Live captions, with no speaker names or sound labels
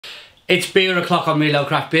It's beer o'clock on Real Ale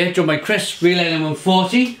Craft Beer, joined by Chris, Real Ale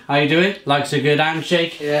 140. How you doing? Likes a good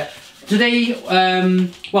handshake. Yeah. Today,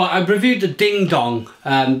 well, I reviewed the Ding Dong,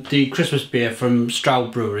 the Christmas beer from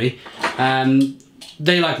Stroud Brewery.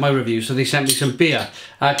 They like my review, so they sent me some beer.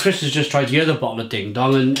 Chris has just tried the other bottle of Ding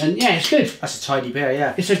Dong, and yeah, it's good. That's a tidy beer,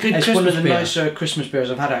 yeah. It's a good Christmas beer. It's one of the nicer Christmas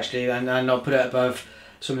beers I've had, actually, and I'll put it above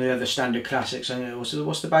some of the other standard classics. And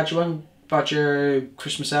what's the Badger one? Badger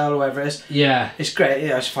Christmas Ale or whatever it is. Yeah. It's great,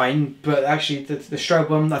 yeah, it's fine, but actually the Stroud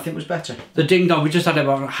one I think was better. The Ding Dong, we just had it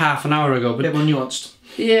about half an hour ago. But a bit more nuanced.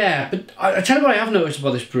 Yeah, but I tell you what I have noticed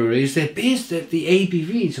about this brewery is their beers, the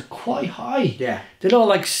ABVs are quite high. Yeah. They're all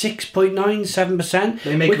like 6.9, 7%.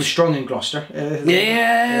 They make them strong in Gloucester.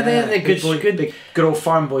 They're good. Good old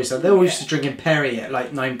farm boys though. They all used to drink in Perry at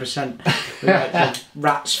like 9%. With like the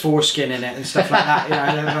rat's foreskin in it and stuff like that.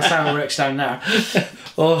 Yeah, that's how it works down there.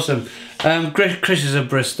 Awesome. Chris is a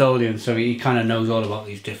Bristolian, so he kind of knows all about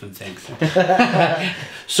these different things.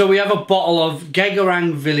 So we have a bottle of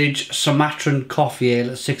Gegarang Village Sumatran Coffee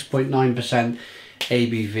Ale at 6.9%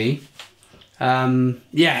 ABV.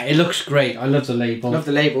 Yeah, it looks great. I love the label. Love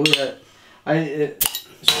the label.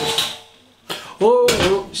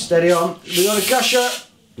 Oh, steady on. We got a gusher.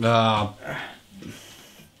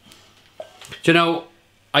 Do you know,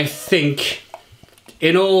 I think,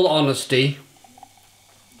 in all honesty,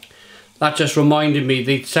 that just reminded me,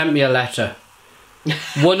 they sent me a letter.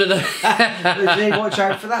 One of the... They watch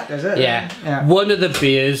out for that, does it? Yeah. One of the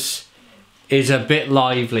beers is a bit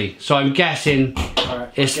lively. So I'm guessing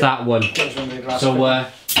it's that one. So,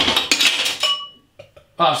 oh,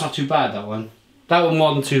 it's not too bad, that one. That one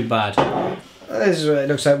wasn't too bad. This is what it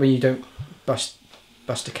looks like when you don't bust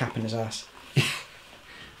a cap in his ass.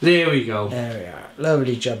 There we go. There we are.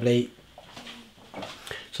 Lovely jubbly.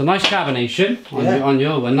 So nice carbonation on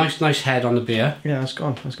your one. Nice head on the beer. Yeah, it's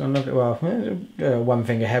gone lovely. Well, one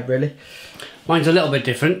finger head really. Mine's a little bit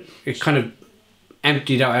different. It's kind of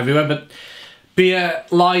emptied out everywhere, but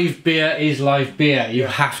live beer is live beer. You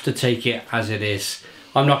have to take it as it is.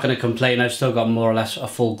 I'm not going to complain. I've still got more or less a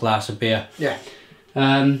full glass of beer. Yeah.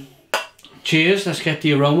 Cheers. Let's get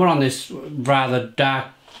the aroma on this rather dark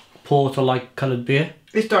porter-like coloured beer.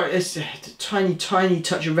 It's dark. It's a tiny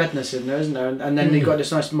touch of redness in there, isn't there? And then you've got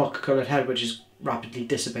this nice mocha-coloured head, which is rapidly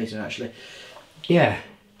dissipating, actually. Yeah.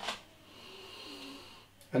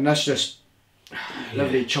 And that's just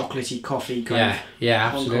lovely chocolatey coffee kind of. Yeah,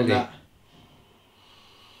 absolutely.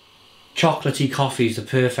 Chocolatey coffee is the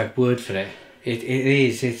perfect word for it. It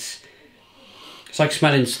is. It's like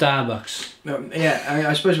smelling Starbucks. Yeah,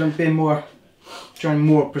 I suppose when trying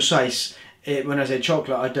more precise. When I say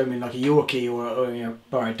chocolate, I don't mean like a Yorkie or you know,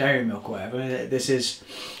 bar of Dairy Milk or whatever. This is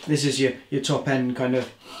your top end kind of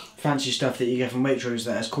fancy stuff that you get from Waitrose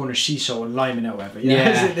that has Cornish sea salt and lime in it or whatever.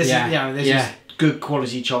 This is good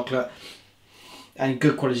quality chocolate and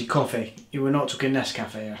good quality coffee. You were not talking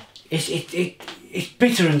Nescafe here. It's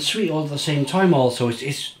bitter and sweet all at the same time. Also,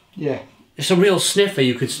 it's a real sniffer.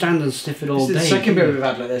 You could stand and sniff it all day. This is the second beer we've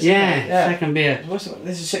had like this. Yeah, second beer.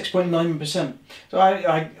 This is 6.9%. So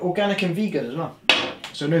I organic and vegan as well.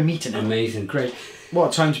 So no meat in it. Amazing. Great. What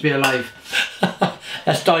a time to be alive.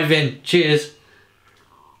 Let's dive in. Cheers.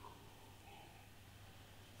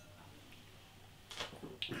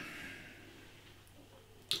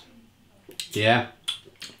 Yeah.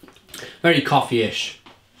 Very coffee-ish.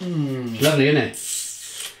 Lovely, isn't it?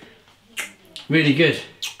 Really good.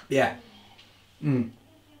 Yeah.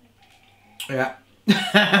 Yeah.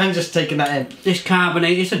 I'm just taking that in. This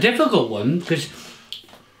carbonate, it's a difficult one because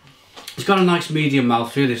it's got a nice medium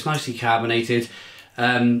mouthfeel. It's nicely carbonated.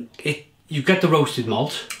 You get the roasted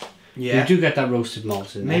malt. Yeah. You do get that roasted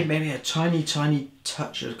malt in there. Maybe a tiny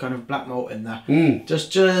touch of kind of black malt in there.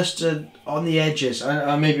 Just on the edges.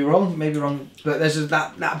 I may be wrong, but there's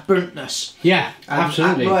that burntness. Yeah,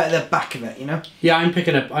 absolutely. Right at the back of it, you know. Yeah, I'm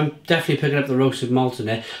definitely picking up the roasted malt in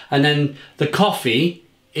it, and then the coffee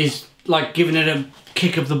is like giving it a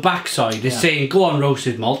kick of the backside. It's saying, "Go on,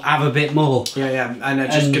 roasted malt, have a bit more." Yeah,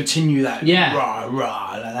 and just continue that. Rah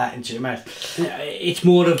like that into your mouth. It's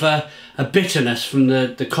more of a bitterness from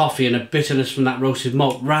the coffee and a bitterness from that roasted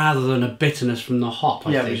malt rather than a bitterness from the hop.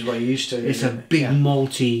 I think. Which is what you're used to. It's a big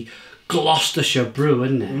malty Gloucestershire brew,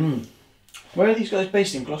 isn't it? Where are these guys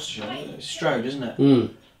based in Gloucestershire? It's Stroud, isn't it?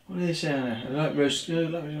 What are they saying there? Like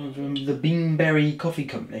from the Beanberry Coffee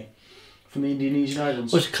Company from the Indonesian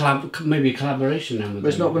islands. Well, it's maybe a collaboration then with But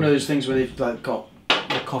it's not one of those things where they've like got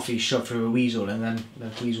the coffee shoved through a weasel and then the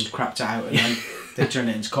weasel's crapped it out and then they turn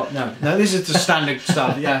it into coffee. No, this is the standard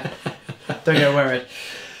stuff. Yeah, don't get worried.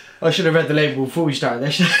 I should have read the label before we started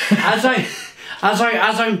this. as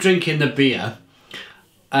I'm drinking the beer,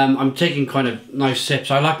 I'm taking kind of nice sips.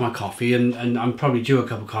 I like my coffee, and I'm probably due a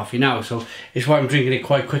cup of coffee now, so it's why I'm drinking it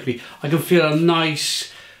quite quickly. I can feel a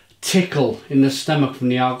nice tickle in the stomach from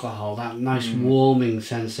the alcohol, that nice warming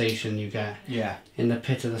sensation you get in the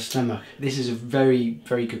pit of the stomach. This is a very,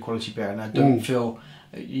 very good quality beer, and I don't feel...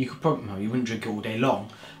 You could probably... No, you wouldn't drink it all day long,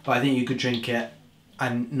 but I think you could drink it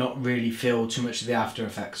and not really feel too much of the after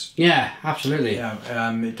effects. Yeah, absolutely. Yeah,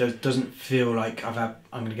 it doesn't feel like I'm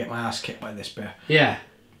going to get my ass kicked by this beer. Yeah.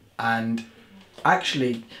 And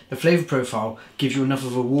actually, the flavour profile gives you enough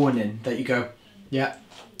of a warning that you go, yeah,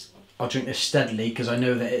 I'll drink this steadily because I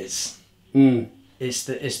know that it's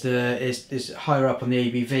higher up on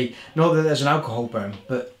the ABV. Not that there's an alcohol burn,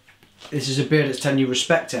 but this is a beer that's telling you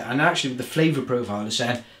respect it. And actually, with the flavour profile, it's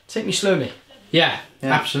saying, take me slowly. Yeah,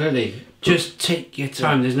 absolutely. Just take your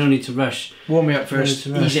time. Yeah. There's no need to rush. Warm me up first.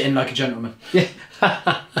 Ease it in like a gentleman. Yeah.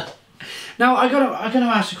 Now I gotta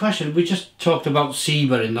ask a question. We just talked about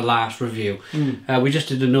Seba in the last review. We just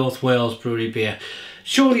did the North Wales Brewery beer.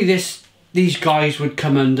 Surely these guys would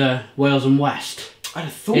come under Wales and West. I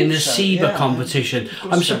thought in the Seba competition.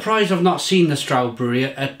 I'm surprised I've not seen the Stroud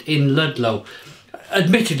Brewery in Ludlow.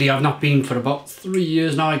 Admittedly, I've not been for about 3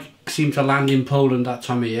 years now. I seem to land in Poland that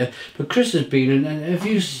time of year. But Chris has been, and have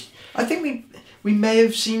you... I think we may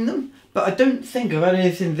have seen them, but I don't think I've had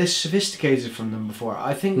anything this sophisticated from them before.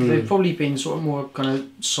 I think they've probably been sort of more kind of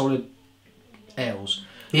solid ales.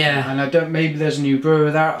 Yeah. And I don't... Maybe there's a new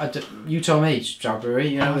brewer there. You tell me, Stroud Brewery.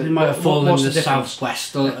 You know, they might have fallen in the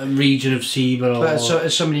southwest region of Seba. But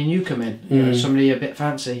as somebody new come in, you know, somebody a bit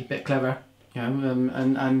fancy, a bit clever, you know,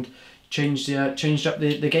 and changed up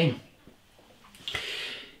the game.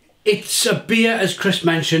 It's a beer, as Chris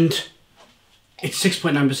mentioned. It's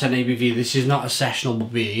 6.9% ABV. This is not a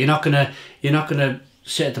sessionable beer. You're not gonna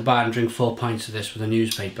sit at the bar and drink 4 pints of this with a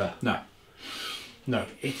newspaper. No.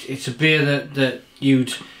 It's a beer that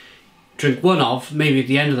you'd drink one of maybe at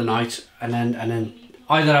the end of the night, and then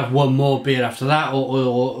either have one more beer after that,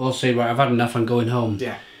 or say, right, I've had enough, I'm going home.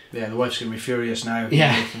 Yeah, the wife's going to be furious now.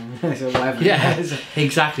 Yeah. So whatever. Yeah,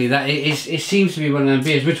 exactly. That it seems to be one of them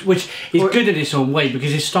beers, which is good in its own way,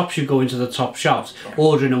 because it stops you going to the top shops,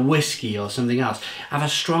 ordering a whiskey or something else. Have a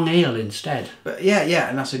strong ale instead. But yeah,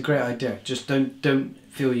 and that's a great idea. Just don't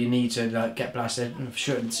feel you need to like get blasted. I'm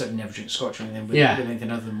sure certainly never drink Scotch or anything with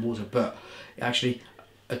anything other than water. But actually,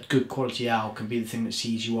 a good quality ale can be the thing that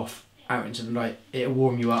sees you off out into the night. It'll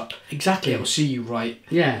warm you up. Exactly. It'll see you right.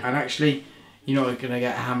 Yeah. And actually, you're not going to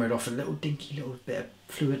get hammered off a little dinky little bit of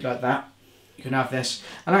fluid like that. You can have this,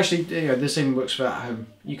 and actually, you know, the same works for at home.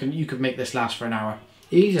 You could make this last for an hour.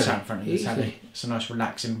 Easily. Sat in front of the telly. It's a nice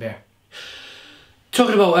relaxing beer.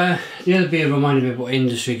 Talking about the other beer reminded me about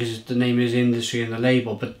industry, because the name is industry in the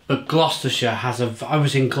label. But Gloucestershire has I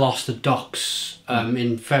was in Gloucester Docks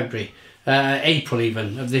in February, April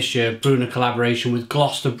even of this year, brewing a collaboration with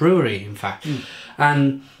Gloucester Brewery, in fact,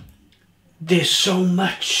 and there's so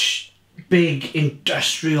much big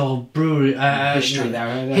industrial brewery history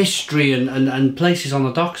there, history and places on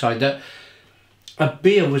the dockside that a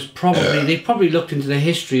beer was probably they probably looked into the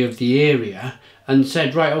history of the area and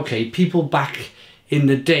said, right, okay, people back in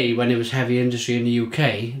the day when it was heavy industry in the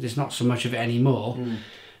UK, there's not so much of it anymore,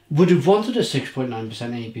 would have wanted a 6.9%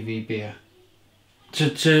 ABV beer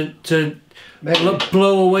to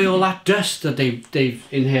blow away all that dust that they've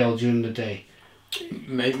inhaled during the day.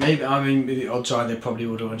 Maybe, I mean, the odds are they probably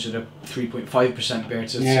would have wanted a 3.5% beer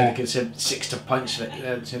so they could sip 6 to pints of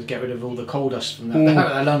it to get rid of all the coal dust from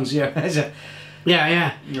their lungs. Yeah,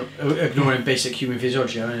 yeah. You know, ignoring basic human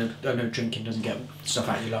physiology. I know drinking doesn't get stuff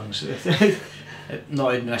out of your lungs.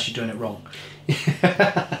 Not unless you're doing it wrong.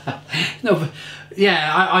 No, but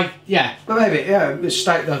yeah, But maybe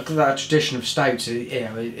stout. That tradition of stouts,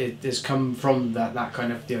 it has come from that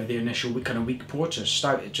kind of the initial kind of weak porter.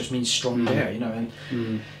 Stout, it just means strong beer, you know.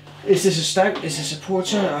 And is this a stout? Is this a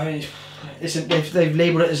porter? I mean, they've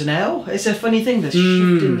labelled it as an ale. It's a funny thing, this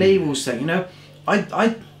shifting labels thing. You know,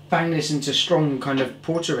 I bang this into strong kind of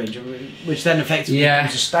porter range, which then effectively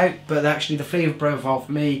becomes a stout. But actually, the flavour profile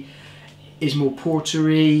for me is more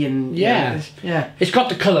portery and it's got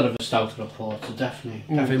the colour of a stout or a porter, definitely.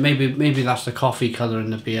 Maybe that's the coffee colour in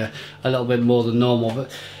the beer a little bit more than normal. But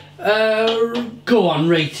go on,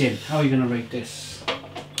 rating. How are you going to rate this?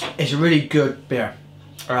 It's a really good beer,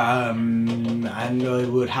 and I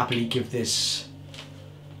would happily give this.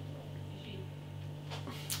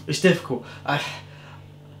 It's difficult. I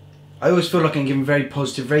always feel like I'm giving very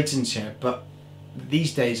positive ratings here, but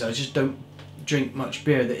these days I just don't drink much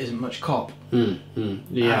beer that isn't much cop.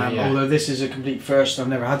 Although this is a complete first, I've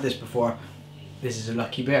never had this before. This is a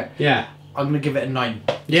lucky beer. Yeah. I'm going to give it a 9.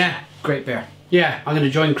 Yeah. Great beer. Yeah, I'm going to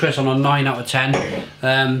join Chris on a 9 out of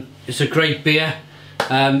 10. It's a great beer.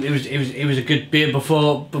 It was a good beer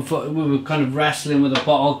before we were kind of wrestling with the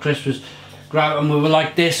bottle. Chris was grabbing, and we were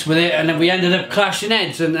like this with it, and then we ended up clashing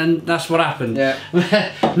heads, and that's what happened. Yeah.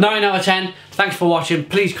 9 out of 10. Thanks for watching.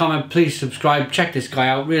 Please comment, please subscribe. Check this guy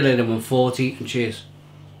out. Real 140, and cheers.